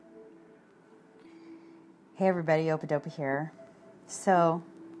Hey everybody, Opadopa here. So,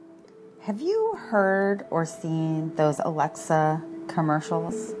 have you heard or seen those Alexa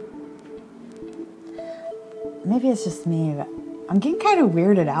commercials? Maybe it's just me, but I'm getting kind of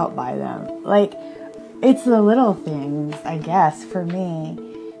weirded out by them. Like, it's the little things, I guess, for me.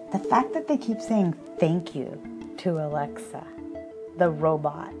 The fact that they keep saying thank you to Alexa, the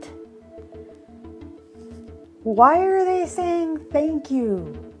robot. Why are they saying thank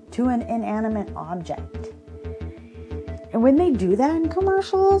you to an inanimate object? And when they do that in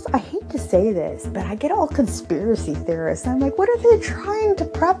commercials, I hate to say this, but I get all conspiracy theorists. I'm like, what are they trying to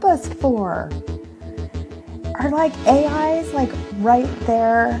prep us for? Are like AIs like right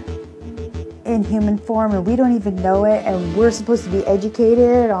there in human form and we don't even know it, and we're supposed to be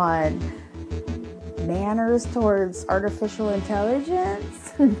educated on manners towards artificial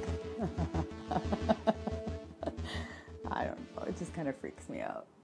intelligence? I don't know. It just kind of freaks me out.